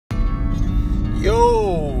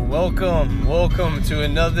welcome to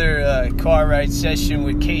another car ride session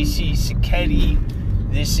with Casey Sacchetti.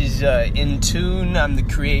 This is Intune. I'm the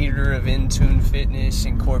creator of Intune Fitness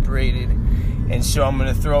Incorporated, and so I'm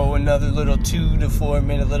gonna throw another little 2 to 4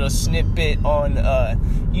 minute little snippet on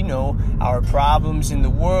our problems in the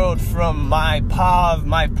world from my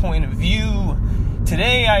point of view.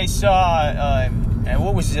 Today I saw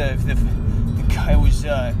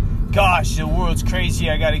gosh, the world's crazy,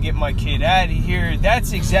 I gotta get my kid out of here.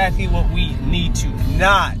 That's exactly what we need to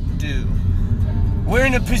not do. We're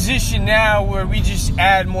in a position now where we just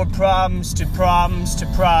add more problems to problems to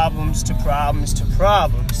problems to problems to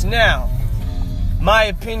problems. Now, my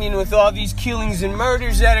opinion with all these killings and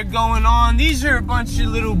murders that are going on, these are a bunch of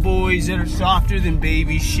little boys that are softer than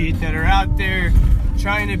baby shit, that are out there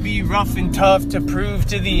trying to be rough and tough to prove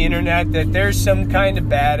to the internet that they're some kind of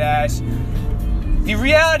badass. The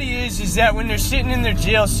reality is that when they're sitting in their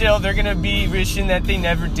jail cell, they're going to be wishing that they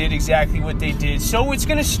never did exactly what they did. So it's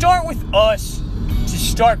going to start with us to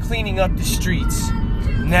start cleaning up the streets.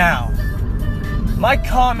 Now, my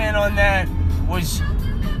comment on that was,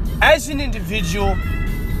 as an individual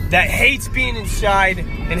that hates being inside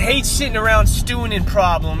and hates sitting around stewing in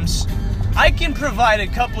problems, I can provide a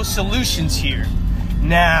couple solutions here.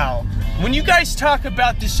 Now, when you guys talk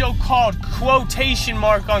about the so-called quotation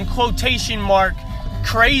mark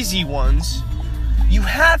crazy ones, you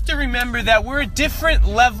have to remember that we're a different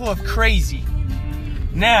level of crazy.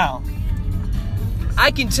 Now, I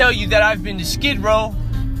can tell you that I've been to Skid Row.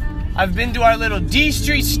 I've been to our little D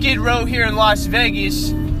Street Skid Row here in Las Vegas.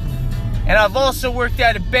 And I've also worked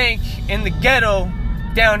at a bank in the ghetto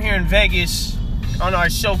down here in Vegas on our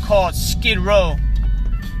so-called Skid Row.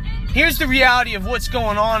 Here's the reality of what's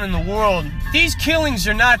going on in the world. These killings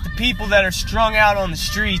are not the people that are strung out on the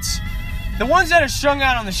streets. The ones that are strung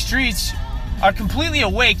out on the streets are completely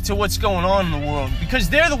awake to what's going on in the world, because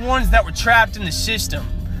they're the ones that were trapped in the system.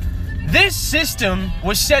 This system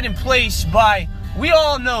was set in place by, we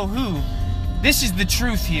all know who. This is the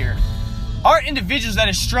truth here. Our individuals that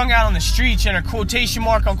are strung out on the streets and are quotation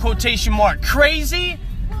mark crazy,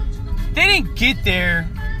 they didn't get there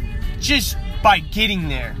just by getting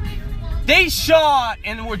there. They saw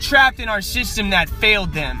and were trapped in our system that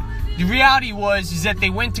failed them. The reality is that they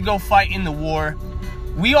went to go fight in the war.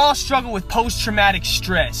 We all struggle with post-traumatic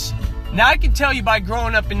stress. Now, I can tell you, by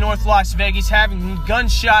growing up in North Las Vegas, having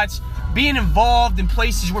gunshots, being involved in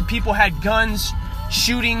places where people had guns,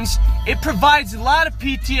 shootings, it provides a lot of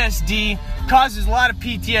PTSD, causes a lot of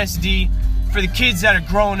PTSD for the kids that are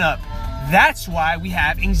growing up. That's why we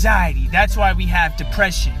have anxiety. That's why we have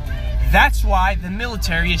depression. That's why the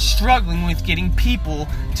military is struggling with getting people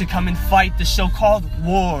to come and fight the so-called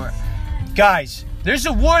war. Guys, there's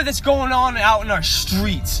a war that's going on out in our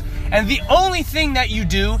streets. And the only thing that you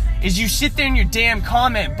do is you sit there in your damn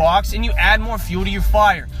comment box and you add more fuel to your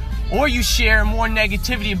fire. Or you share more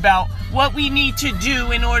negativity about what we need to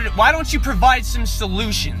do in order. Why don't you provide some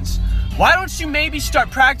solutions? Why don't you maybe start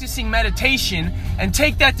practicing meditation and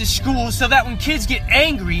take that to school, so that when kids get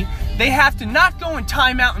angry, they have to not go in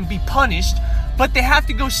timeout and be punished, but they have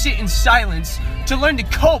to go sit in silence to learn to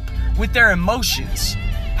cope with their emotions.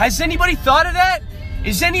 Has anybody thought of that?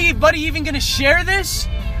 Is anybody even going to share this?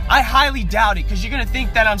 I highly doubt it, because you're going to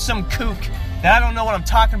think that I'm some kook, that I don't know what I'm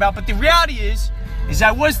talking about. But the reality is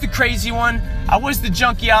I was the crazy one. I was the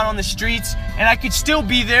junkie out on the streets, and I could still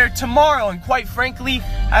be there tomorrow. And quite frankly,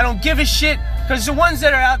 I don't give a shit, because the ones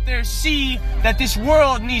that are out there see that this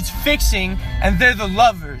world needs fixing, and they're the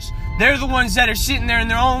lovers. They're the ones that are sitting there in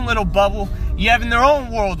their own little bubble, having their own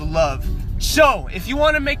world of love. So, if you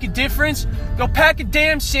want to make a difference, go pack a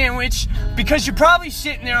damn sandwich, because you're probably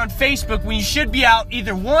sitting there on Facebook when you should be out,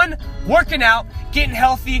 either 1, working out, getting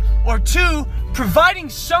healthy, or 2, providing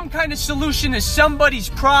some kind of solution to somebody's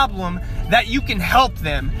problem that you can help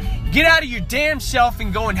them. Get out of your damn self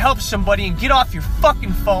and go and help somebody, and get off your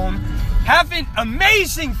fucking phone. Have an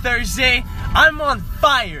amazing Thursday. I'm on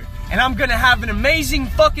fire, and I'm gonna have an amazing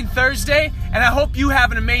fucking Thursday, and I hope you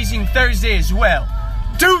have an amazing Thursday as well.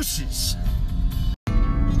 Deuces.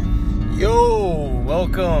 Yo,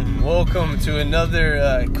 welcome to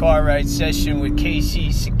another car ride session with Casey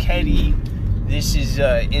Sacchetti. This is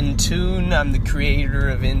Intune. I'm the creator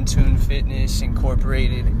of Intune Fitness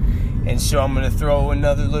Incorporated, and so I'm gonna throw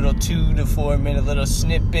another little 2 to 4 minute little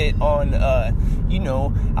snippet on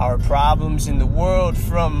our problems in the world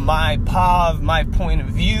from my point of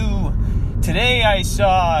view. Today I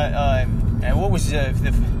saw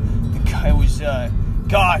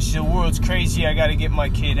gosh, the world's crazy, I gotta get my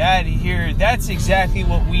kid out of here. That's exactly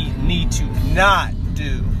what we need to not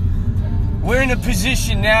do. we're in a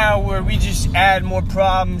position now where we just add more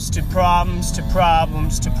problems to problems to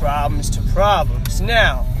problems to problems to problems.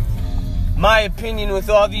 Now, my opinion with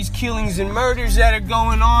all these killings and murders that are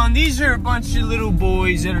going on, these are a bunch of little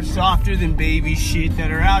boys that are softer than baby shit, that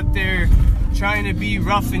are out there trying to be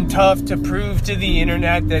rough and tough to prove to the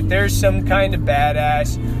internet that they're some kind of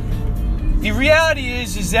badass. The reality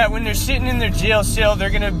is that when they're sitting in their jail cell, they're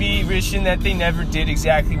going to be wishing that they never did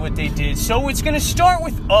exactly what they did. So it's going to start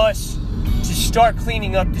with us to start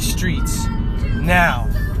cleaning up the streets. Now,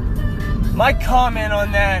 my comment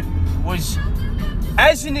on that was,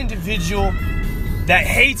 as an individual that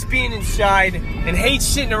hates being inside and hates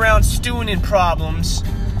sitting around stewing in problems,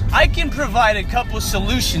 I can provide a couple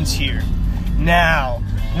solutions here. Now,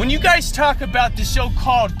 when you guys talk about the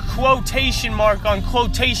so-called quotation mark on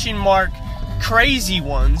quotation mark crazy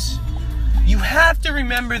ones, you have to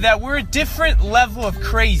remember that we're a different level of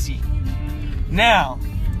crazy. Now,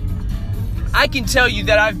 I can tell you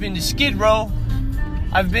that I've been to Skid Row.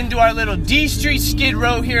 I've been to our little D Street Skid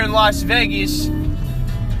Row here in Las Vegas.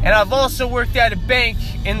 And I've also worked at a bank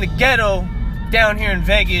in the ghetto down here in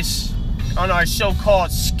Vegas on our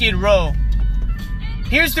so-called Skid Row.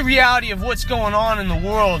 Here's the reality of what's going on in the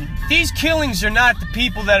world. These killings are not the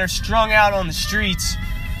people that are strung out on the streets.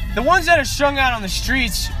 The ones that are strung out on the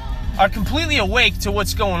streets are completely awake to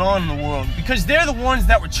what's going on in the world, because they're the ones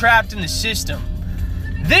that were trapped in the system.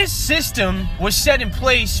 This system was set in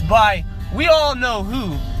place by, we all know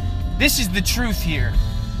who. This is the truth here.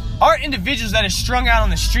 Our individuals that are strung out on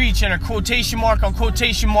the streets and are quotation mark on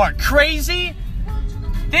quotation mark crazy,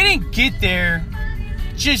 they didn't get there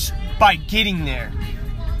just by getting there.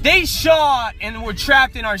 They saw and were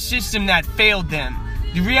trapped in our system that failed them.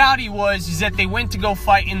 The reality is that they went to go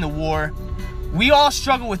fight in the war. We all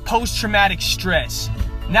struggle with post-traumatic stress.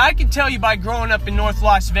 Now, I can tell you, by growing up in North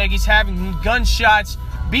Las Vegas, having gunshots,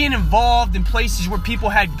 being involved in places where people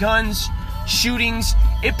had guns, shootings,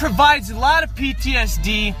 it provides a lot of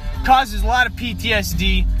PTSD, causes a lot of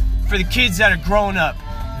PTSD for the kids that are growing up.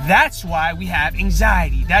 That's why we have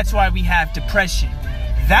anxiety. That's why we have depression.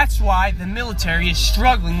 That's why the military is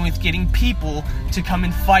struggling with getting people to come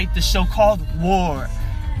and fight the so-called war.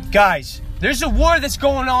 Guys, there's a war that's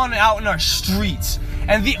going on out in our streets.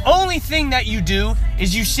 And the only thing that you do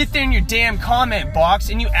is you sit there in your damn comment box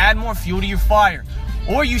and you add more fuel to your fire.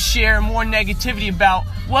 Or you share more negativity about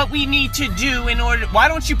what we need to do in order. Why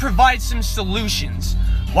don't you provide some solutions?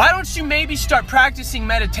 Why don't you maybe start practicing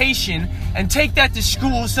meditation and take that to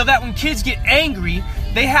school, so that when kids get angry,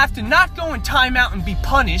 they have to not go in timeout and be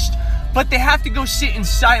punished, but they have to go sit in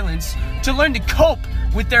silence to learn to cope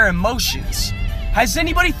with their emotions. Has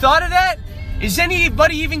anybody thought of that? Is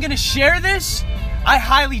anybody even going to share this? I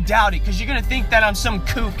highly doubt it, because you're going to think that I'm some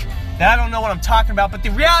kook, that I don't know what I'm talking about. But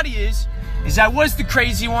the reality is I was the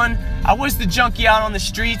crazy one, I was the junkie out on the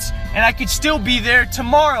streets, and I could still be there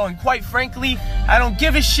tomorrow. And quite frankly, I don't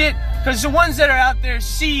give a shit, because the ones that are out there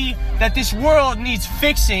see that this world needs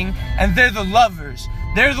fixing, and they're the lovers.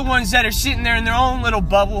 They're the ones that are sitting there in their own little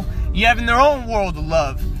bubble, you having their own world of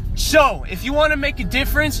love. So, if you want to make a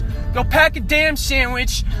difference, go pack a damn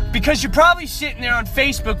sandwich, because you're probably sitting there on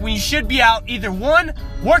Facebook when you should be out either 1,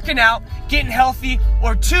 working out, getting healthy,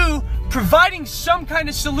 or 2, providing some kind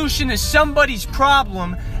of solution to somebody's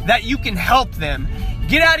problem that you can help them.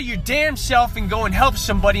 Get out of your damn self and go and help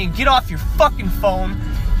somebody, and get off your fucking phone.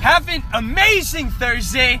 Have an amazing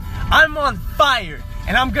Thursday. I'm on fire,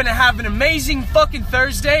 and I'm gonna have an amazing fucking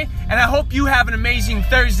Thursday, and I hope you have an amazing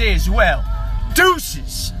Thursday as well.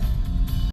 Deuces.